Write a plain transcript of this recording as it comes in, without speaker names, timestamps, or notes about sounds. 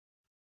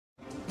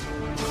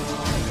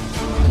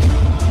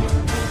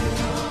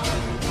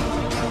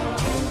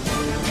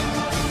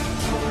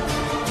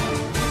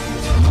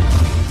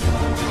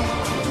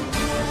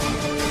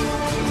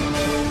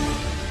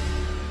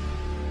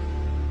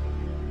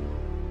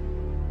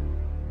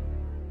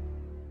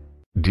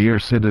Dear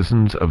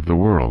citizens of the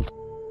world,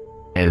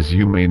 as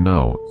you may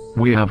know,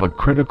 we have a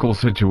critical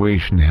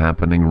situation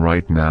happening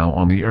right now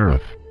on the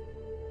earth.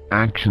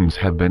 Actions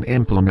have been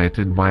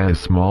implemented by a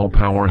small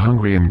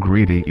power-hungry and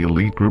greedy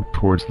elite group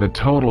towards the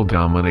total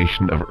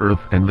domination of Earth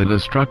and the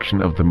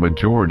destruction of the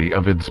majority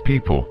of its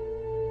people.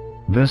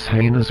 This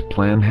heinous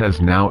plan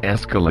has now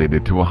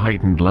escalated to a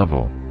heightened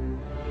level.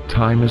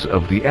 Time is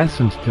of the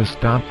essence to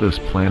stop this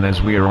plan,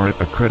 as we are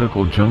at a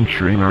critical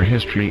juncture in our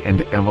history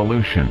and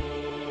evolution.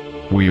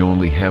 We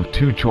only have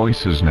two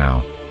choices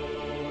now.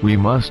 We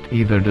must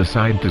either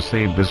decide to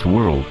save this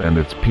world and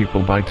its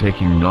people by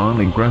taking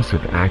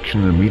non-aggressive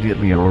action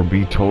immediately, or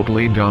be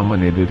totally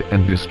dominated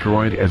and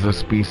destroyed as a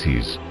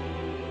species.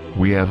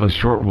 We have a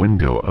short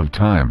window of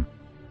time.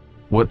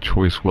 What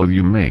choice will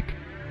you make?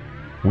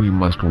 We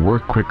must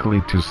work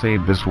quickly to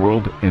save this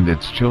world and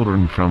its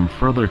children from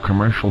further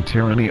commercial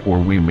tyranny, or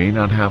we may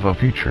not have a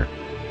future.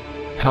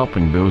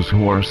 Helping those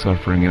who are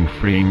suffering and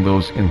freeing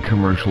those in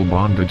commercial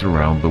bondage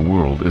around the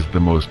world is the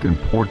most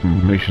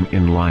important mission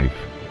in life.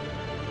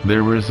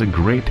 There is a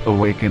great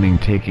awakening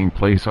taking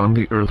place on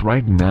the earth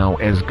right now,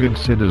 as good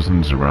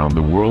citizens around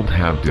the world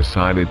have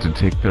decided to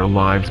take their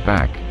lives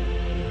back.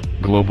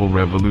 Global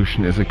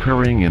revolution is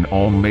occurring in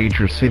all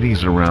major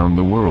cities around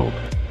the world.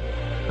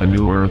 A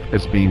new earth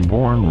is being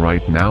born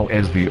right now,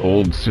 as the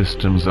old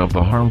systems of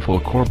the harmful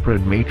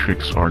corporate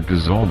matrix are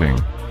dissolving.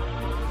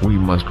 We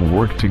must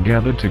work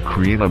together to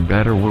create a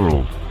better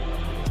world.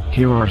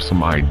 Here are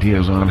some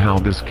ideas on how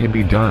this can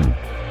be done.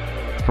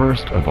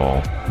 First of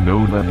all,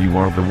 know that you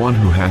are the one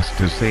who has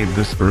to save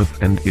this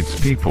earth and its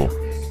people.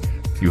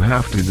 You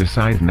have to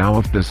decide now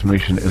if this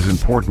mission is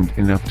important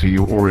enough to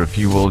you, or if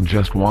you will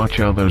just watch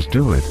others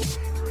do it.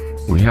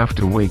 We have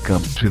to wake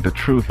up to the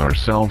truth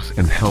ourselves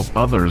and help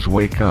others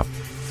wake up.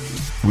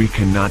 We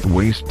cannot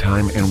waste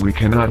time, and we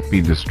cannot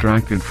be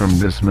distracted from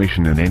this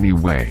mission in any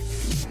way.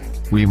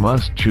 We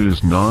must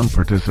choose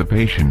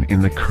non-participation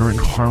in the current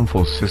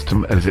harmful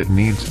system, as it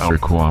needs our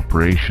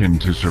cooperation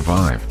to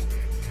survive.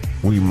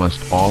 We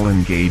must all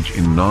engage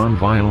in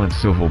non-violent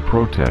civil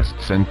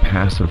protests and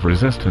passive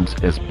resistance,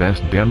 as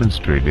best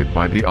demonstrated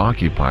by the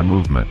Occupy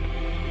movement.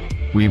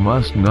 We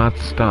must not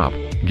stop,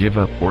 give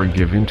up, or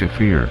give in to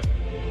fear.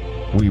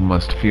 We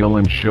must feel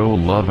and show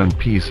love and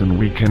peace, and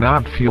we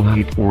cannot feel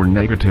hate or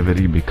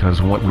negativity,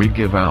 because what we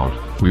give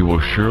out, we will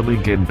surely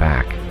get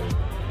back.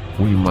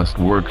 We must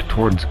work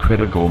towards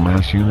critical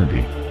mass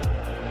unity.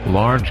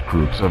 Large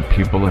groups of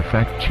people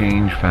affect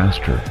change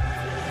faster.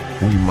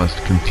 We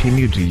must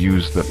continue to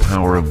use the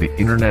power of the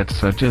internet,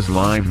 such as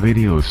live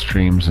video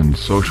streams and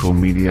social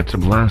media, to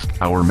blast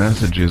our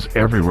messages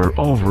everywhere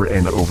over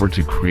and over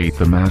to create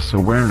the mass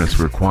awareness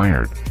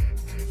required.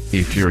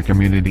 If your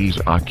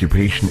community's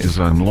occupation is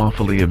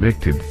unlawfully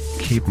evicted,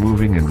 keep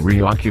moving and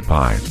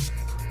reoccupy.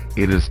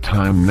 It is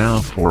time now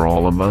for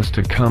all of us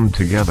to come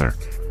together.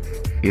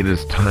 It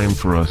is time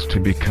for us to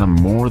become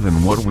more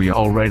than what we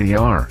already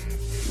are.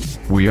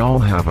 We all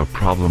have a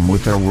problem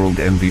with our world,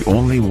 and the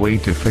only way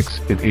to fix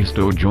it is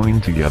to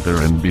join together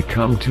and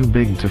become too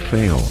big to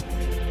fail.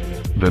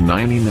 The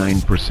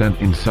 99%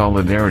 in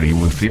solidarity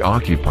with the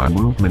Occupy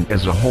movement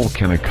as a whole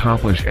can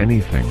accomplish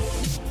anything.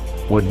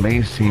 What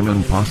may seem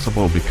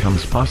impossible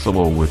becomes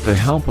possible with the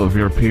help of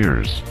your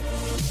peers,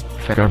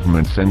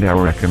 governments, and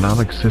our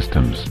economic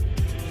systems.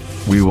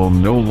 We will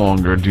no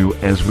longer do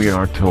as we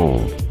are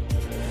told.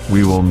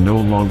 We will no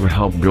longer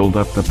help build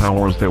up the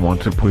powers that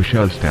want to push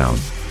us down.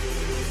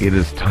 It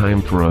is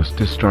time for us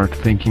to start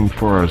thinking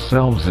for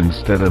ourselves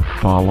instead of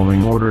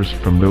following orders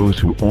from those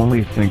who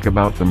only think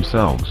about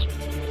themselves.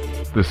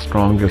 The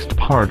strongest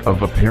part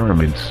of a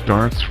pyramid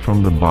starts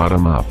from the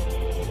bottom up.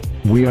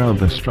 We are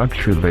the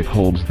structure that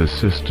holds the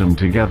system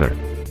together.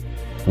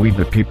 We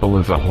the people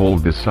as a whole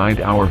decide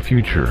our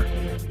future.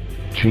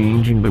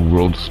 Changing the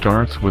world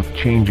starts with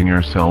changing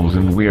ourselves,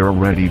 and we are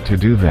ready to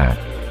do that.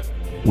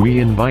 We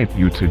invite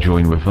you to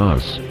join with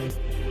us.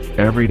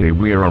 Every day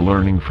we are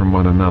learning from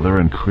one another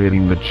and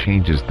creating the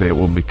changes that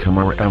will become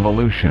our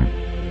evolution.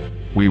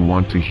 We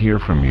want to hear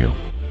from you.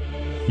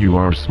 You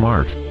are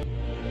smart.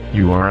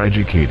 You are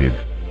educated.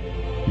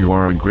 You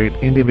are a great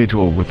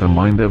individual with a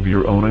mind of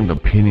your own and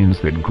opinions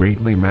that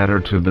greatly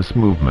matter to this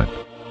movement.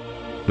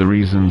 The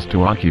reasons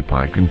to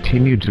occupy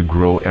continue to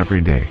grow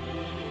every day.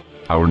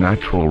 Our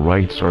natural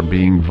rights are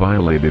being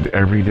violated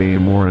every day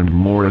more and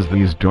more, as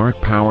these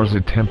dark powers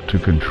attempt to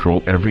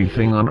control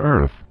everything on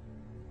Earth.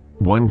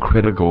 One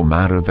critical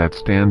matter that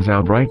stands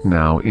out right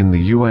now in the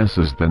US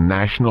is the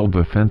National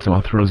Defense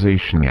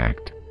Authorization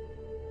Act.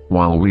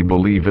 While we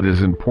believe it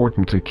is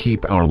important to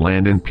keep our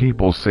land and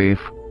people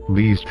safe,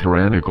 these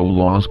tyrannical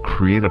laws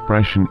create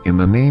oppression in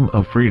the name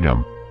of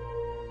freedom.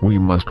 We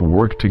must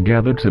work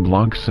together to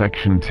block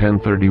Section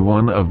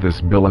 1031 of this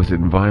bill, as it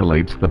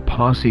violates the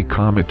Posse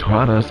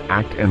Comitatus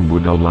Act and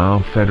would allow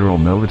federal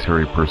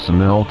military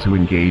personnel to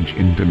engage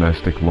in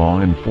domestic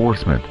law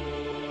enforcement.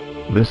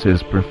 This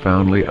is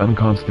profoundly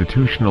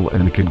unconstitutional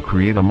and can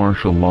create a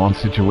martial law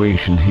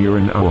situation here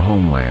in our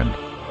homeland.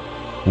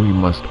 We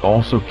must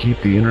also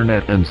keep the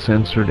internet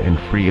uncensored and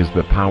free as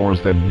the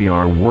powers that be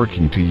are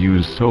working to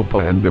use SOPA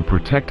and the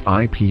Protect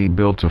IP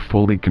bill to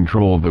fully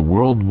control the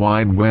World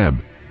Wide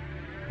Web.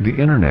 The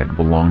internet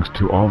belongs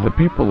to all the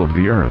people of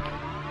the earth.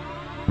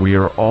 We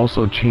are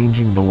also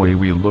changing the way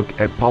we look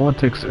at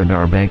politics and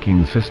our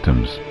banking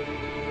systems.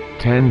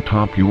 10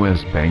 top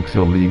U.S. banks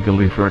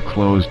illegally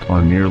foreclosed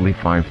on nearly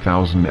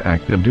 5,000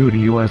 active-duty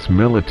U.S.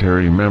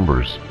 military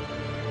members.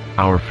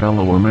 Our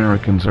fellow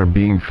Americans are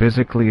being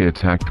physically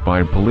attacked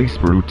by police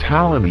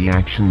brutality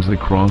actions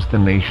across the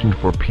nation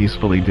for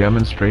peacefully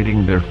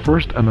demonstrating their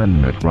First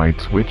Amendment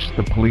rights, which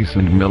the police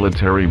and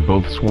military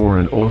both swore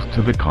an oath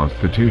to the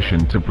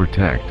Constitution to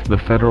protect. The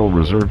Federal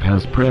Reserve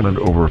has printed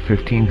over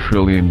 $15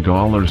 trillion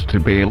to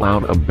bail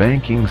out a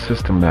banking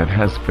system that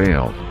has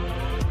failed.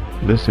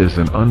 This is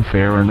an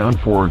unfair and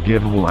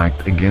unforgivable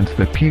act against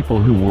the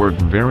people who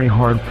worked very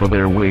hard for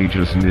their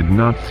wages and did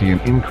not see an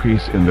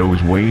increase in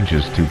those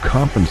wages to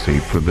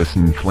compensate for this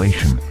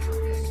inflation.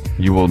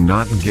 You will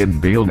not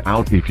get bailed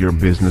out if your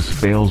business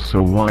fails,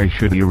 so why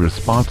should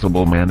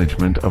irresponsible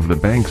management of the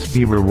banks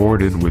be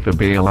rewarded with a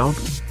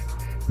bailout?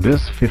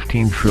 This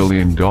 $15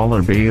 trillion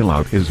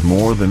bailout is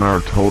more than our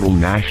total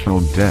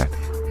national debt.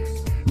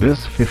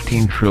 This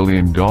 $15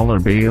 trillion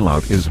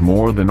bailout is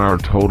more than our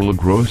total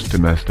gross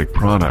domestic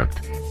product.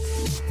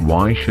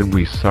 Why should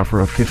we suffer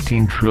a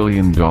 $15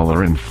 trillion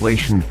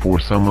inflation for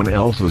someone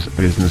else's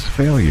business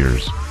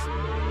failures?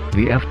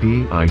 The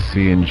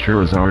FDIC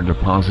insures our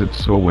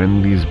deposits, so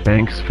when these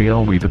banks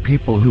fail, we the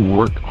people who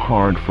work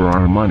hard for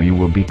our money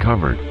will be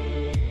covered.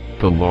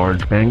 The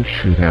large banks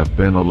should have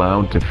been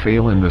allowed to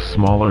fail, and the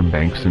smaller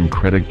banks and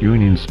credit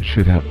unions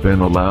should have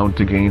been allowed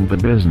to gain the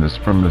business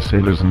from the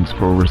citizens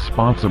for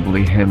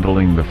responsibly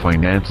handling the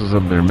finances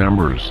of their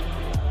members.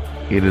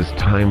 It is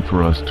time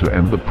for us to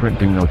end the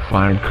printing of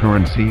fiat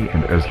currency,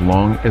 and as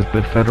long as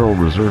the Federal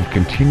Reserve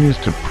continues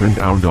to print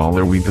our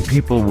dollar, we the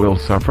people will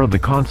suffer the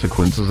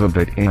consequences of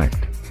that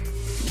act.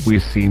 We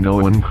see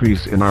no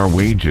increase in our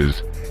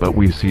wages, but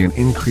we see an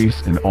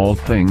increase in all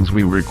things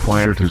we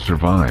require to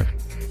survive.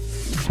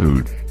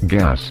 Food,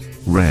 gas,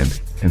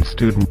 rent, and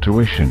student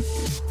tuition.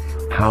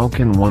 How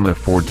can one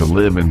afford to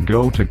live and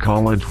go to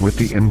college with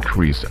the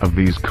increase of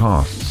these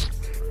costs?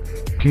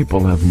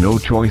 People have no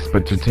choice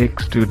but to take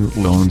student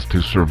loans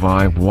to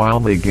survive while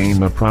they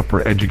gain a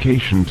proper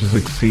education to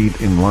succeed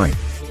in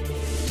life.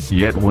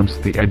 Yet once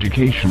the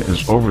education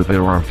is over,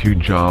 there are few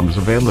jobs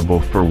available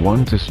for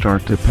one to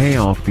start to pay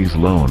off these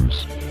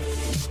loans.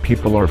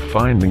 People are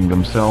finding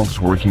themselves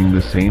working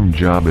the same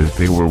job as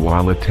they were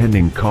while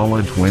attending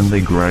college when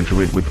they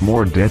graduate, with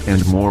more debt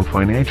and more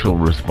financial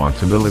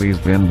responsibilities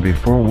than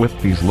before with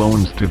these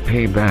loans to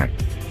pay back.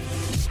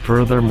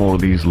 Furthermore,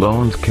 these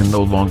loans can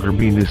no longer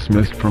be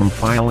dismissed from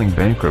filing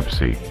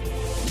bankruptcy.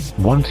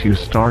 Once you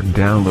start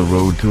down the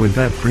road to a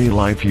debt-free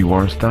life, you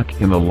are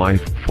stuck in a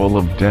life full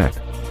of debt.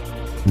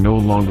 No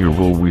longer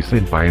will we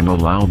sit by and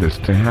allow this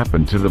to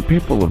happen to the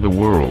people of the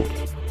world.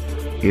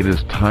 It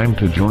is time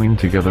to join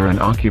together and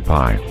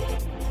occupy.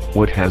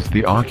 What has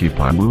the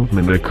Occupy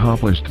movement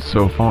accomplished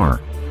so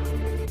far?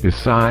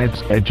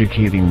 Besides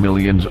educating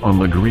millions on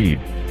the greed,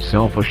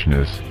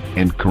 selfishness,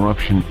 and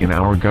corruption in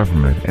our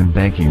government and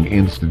banking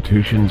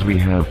institutions, we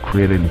have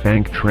created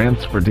Bank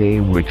Transfer Day,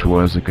 which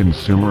was a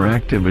consumer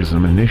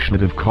activism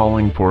initiative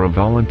calling for a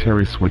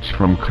voluntary switch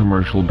from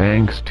commercial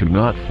banks to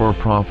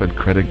not-for-profit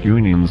credit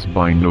unions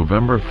by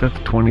November 5,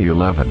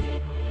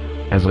 2011.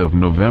 As of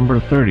November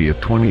 30,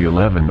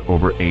 2011,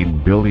 over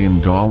 $8 billion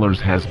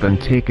has been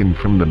taken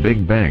from the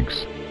big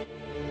banks.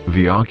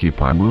 The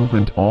Occupy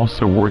movement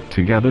also worked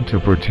together to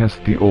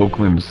protest the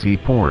Oakland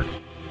seaport.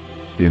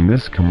 In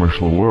this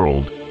commercial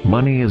world,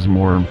 money is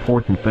more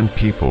important than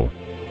people.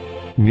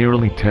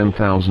 Nearly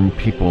 10,000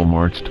 people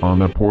marched on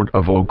the port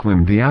of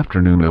Oakland the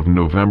afternoon of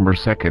November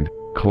 2,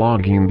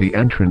 clogging the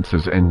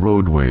entrances and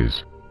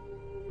roadways.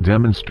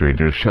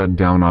 Demonstrators shut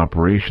down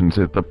operations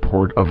at the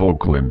port of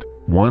Oakland,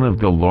 one of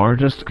the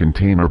largest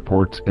container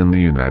ports in the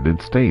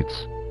United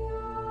States.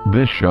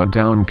 This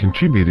shutdown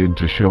contributed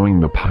to showing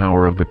the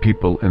power of the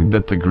people and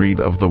that the greed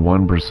of the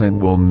 1%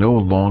 will no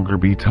longer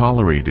be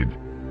tolerated.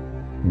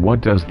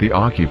 What does the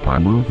Occupy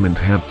movement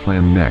have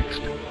planned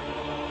next?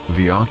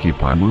 The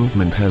Occupy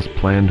movement has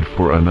planned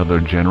for another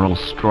general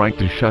strike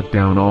to shut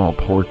down all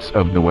ports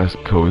of the West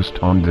Coast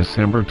on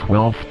December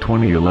 12,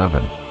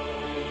 2011.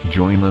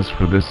 Join us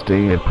for this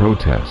day of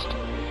protest.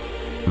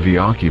 The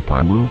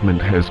Occupy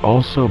movement has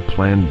also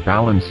planned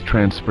Balance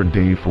Transfer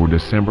Day for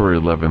December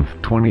 11,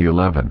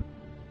 2011.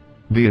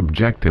 The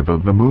objective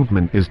of the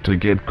movement is to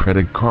get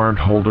credit card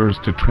holders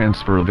to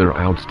transfer their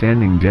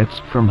outstanding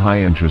debts from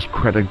high-interest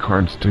credit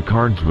cards to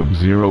cards with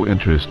zero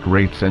interest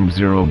rates and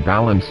zero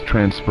balance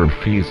transfer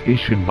fees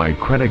issued by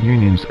credit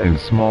unions and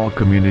small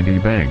community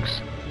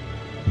banks.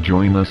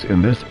 Join us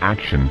in this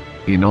action,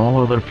 in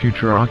all other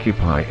future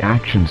Occupy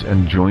actions,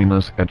 and join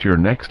us at your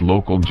next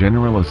local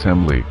General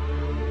Assembly.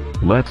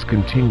 Let's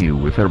continue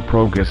with our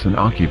progress and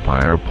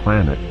occupy our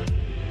planet.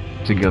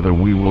 Together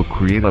we will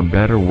create a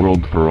better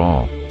world for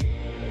all.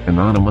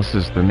 Anonymous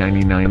is the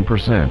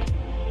 99%.